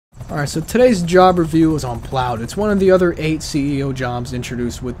Alright, so today's job review is on Plowed. It's one of the other 8 CEO jobs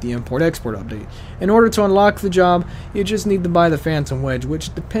introduced with the import-export update. In order to unlock the job, you just need to buy the Phantom Wedge,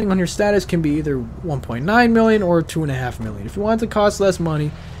 which depending on your status can be either 1.9 million or 2.5 million. If you want it to cost less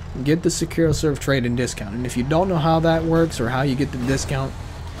money, get the Secure Serve trade-in discount. And if you don't know how that works or how you get the discount,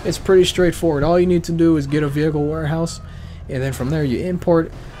 it's pretty straightforward. All you need to do is get a vehicle warehouse, and then from there you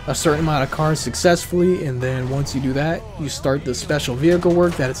import a certain amount of cars successfully, and then once you do that, you start the special vehicle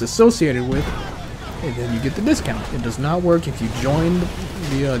work that it's associated with, and then you get the discount. It does not work if you join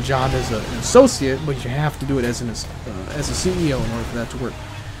the job as an associate, but you have to do it as a CEO in order for that to work.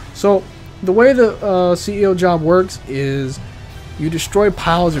 So the way the CEO job works is you destroy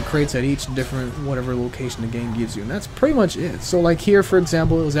piles or crates at each different whatever location the game gives you, and that's pretty much it. So like here, for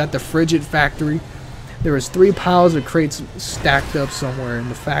example, it was at the Frigid factory. There was 3 piles of crates stacked up somewhere in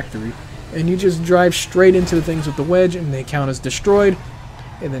the factory, and you just drive straight into the things with the wedge and they count as destroyed,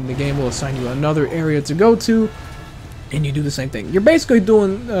 and then the game will assign you another area to go to, and you do the same thing. You're basically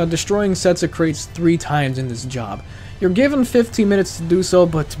doing destroying sets of crates 3 times in this job. You're given 15 minutes to do so,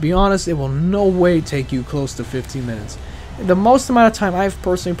 but to be honest, it will no way take you close to 15 minutes. The most amount of time I've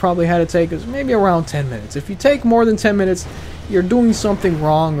personally probably had to take is maybe around 10 minutes. If you take more than 10 minutes, you're doing something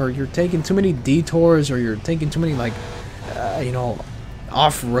wrong, or you're taking too many detours, or you're taking too many, like, you know,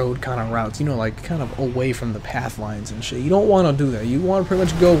 off-road kind of routes, you know, like kind of away from the path lines and shit. You don't want to do that. You want to pretty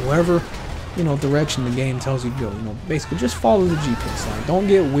much go wherever, you know, direction the game tells you to go. You know, basically just follow the GPS line. Don't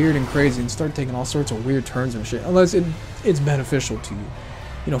get weird and crazy and start taking all sorts of weird turns and shit, unless it's beneficial to you.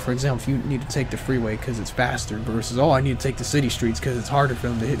 You know, for example, if you need to take the freeway because it's faster versus, oh, I need to take the city streets because it's harder for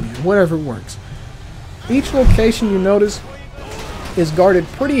them to hit me. Whatever works. Each location, you notice, is guarded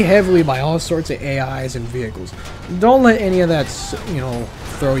pretty heavily by all sorts of AIs and vehicles. Don't let any of that, you know,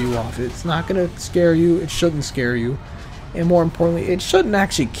 throw you off. It's not going to scare you. It shouldn't scare you. And more importantly, it shouldn't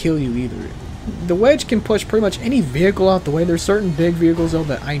actually kill you either. The wedge can push pretty much any vehicle out the way. There's certain big vehicles, though,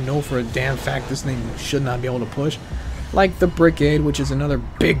 that I know for a damn fact this thing should not be able to push. Like the Brickade, which is another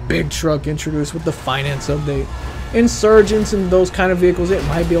big truck introduced with the finance update. Insurgents and those kind of vehicles, it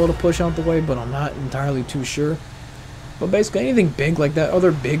might be able to push out the way, but I'm not entirely too sure. But basically anything big like that,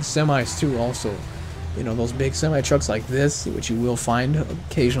 other big semis too also. You know, those big semi-trucks like this, which you will find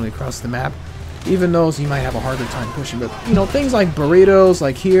occasionally across the map. Even those you might have a harder time pushing, but you know, things like burritos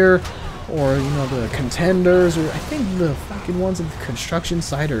like here, or you know, the contenders, or I think the fucking ones at the construction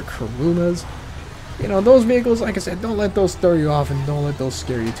site are Karunas. You know, those vehicles, like I said, don't let those throw you off and don't let those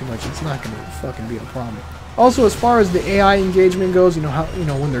scare you too much. It's not going to fucking be a problem. Also, as far as the AI engagement goes, you know, how, you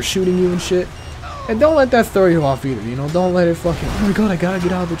know, when they're shooting you and shit, and don't let that throw you off either. You know, don't let it fucking, oh my god, I gotta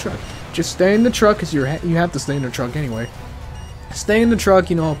get out of the truck. Just stay in the truck, because you have to stay in the truck anyway. Stay in the truck,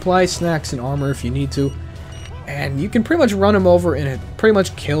 you know, apply snacks and armor if you need to, and you can pretty much run them over and it pretty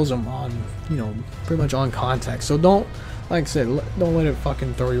much kills them on, you know, pretty much on contact. So don't, like I said, don't let it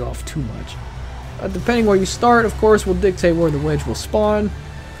fucking throw you off too much. Depending where you start, of course, will dictate where the wedge will spawn.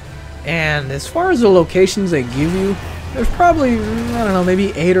 And as far as the locations they give you, there's probably, I don't know,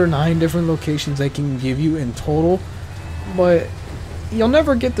 maybe 8 or 9 different locations they can give you in total. But you'll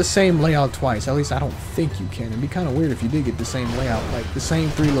never get the same layout twice. At least I don't think you can. It'd be kind of weird if you did get the same layout, like the same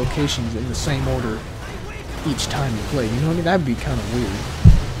 3 locations in the same order each time you play. You know what I mean? That'd be kind of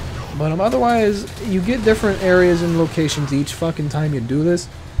weird. But otherwise, you get different areas and locations each fucking time you do this.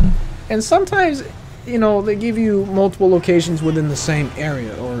 And sometimes, you know, they give you multiple locations within the same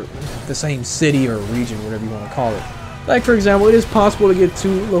area, or the same city or region, whatever you want to call it. Like, for example, it is possible to get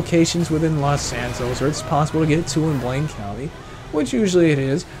 2 locations within Los Santos, or it's possible to get 2 in Blaine County, which usually it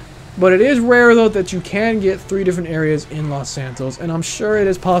is. But it is rare, though, that you can get 3 different areas in Los Santos, and I'm sure it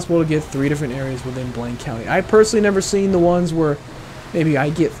is possible to get 3 different areas within Blaine County. I personally never seen the ones where maybe I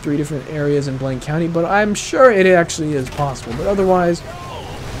get 3 different areas in Blaine County, but I'm sure it actually is possible. But otherwise,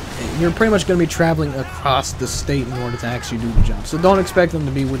 you're pretty much going to be traveling across the state in order to actually do the job. So don't expect them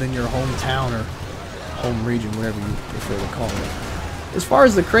to be within your hometown or home region, whatever you prefer to call it. As far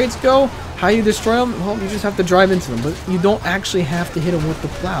as the crates go, how you destroy them, well, you just have to drive into them. But you don't actually have to hit them with the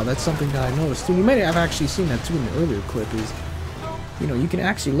plow. That's something that I noticed too. You may have actually seen that too in the earlier clip is, you know, you can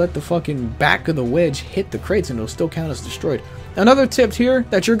actually let the fucking back of the wedge hit the crates and it'll still count as destroyed. Another tip here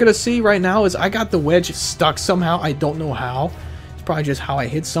that you're going to see right now is I got the wedge stuck somehow. I don't know how. Probably just how I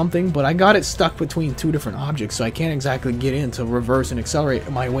hit something, but I got it stuck between 2 different objects, so I can't exactly get in to reverse and accelerate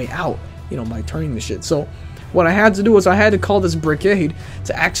my way out, you know, by turning the shit. So what I had to do was I had to call this Brickade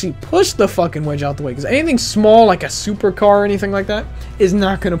to actually push the fucking wedge out the way, because anything small like a supercar or anything like that is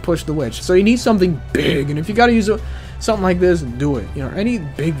not going to push the wedge. So you need something big, and if you got to use something like this, do it. You know, any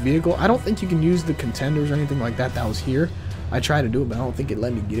big vehicle, I don't think you can use the contenders or anything like that that was here, I tried to do it, but I don't think it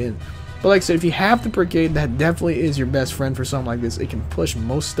let me get in. But like I said, if you have the Brigade, that definitely is your best friend for something like this. It can push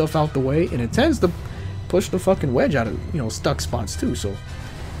most stuff out the way, and it tends to push the fucking wedge out of, you know, stuck spots too, so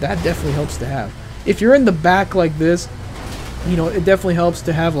that definitely helps to have. If you're in the back like this, you know, it definitely helps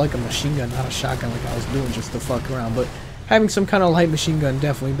to have like a machine gun, not a shotgun like I was doing just to fuck around, but having some kind of light machine gun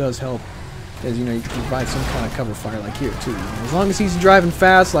definitely does help, as you know, you can provide some kind of cover fire like here too. You know, as long as he's driving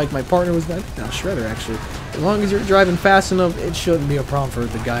fast, like my partner was, Shredder actually, as long as you're driving fast enough, it shouldn't be a problem for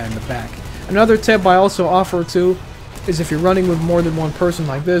the guy in the back. Another tip I also offer too is if you're running with more than one person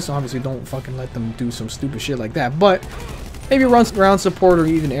like this, obviously don't fucking let them do some stupid shit like that, but maybe run ground support or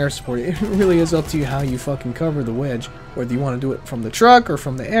even air support. It really is up to you how you fucking cover the wedge, whether you want to do it from the truck or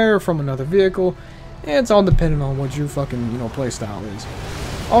from the air or from another vehicle. It's all dependent on what your fucking, you know, play style is.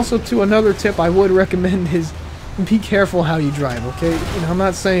 Also too, another tip I would recommend is be careful how you drive, okay? You know, I'm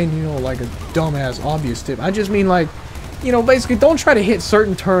not saying, you know, like a dumbass obvious tip. I just mean like, you know, basically don't try to hit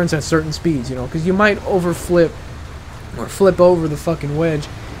certain turns at certain speeds, you know, because you might overflip or flip over the fucking wedge,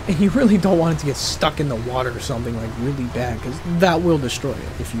 and you really don't want it to get stuck in the water or something like really bad, because that will destroy it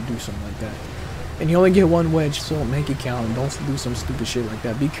if you do something like that. And you only get one wedge, so make it count, and don't do some stupid shit like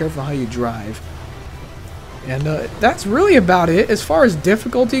that. Be careful how you drive. And that's really about it. As far as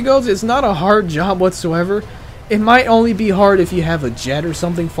difficulty goes, it's not a hard job whatsoever. It might only be hard if you have a jet or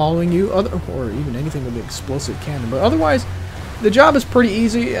something following you, or even anything with an explosive cannon. But otherwise, the job is pretty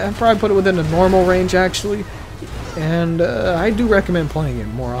easy. I'd probably put it within a normal range, actually. And I do recommend playing it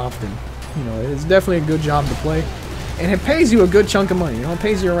more often. You know, it's definitely a good job to play. And it pays you a good chunk of money. You know, it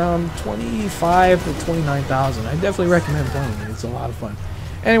pays you around $25,000 to $29,000. I definitely recommend playing it. It's a lot of fun.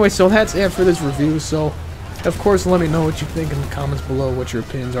 Anyway, so that's it for this review. So, of course, let me know what you think in the comments below, what your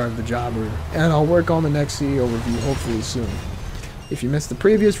opinions are of the job, and I'll work on the next CEO review hopefully soon. If you missed the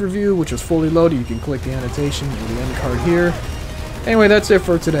previous review, which was fully loaded, you can click the annotation or the end card here. Anyway, that's it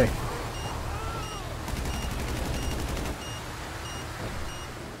for today.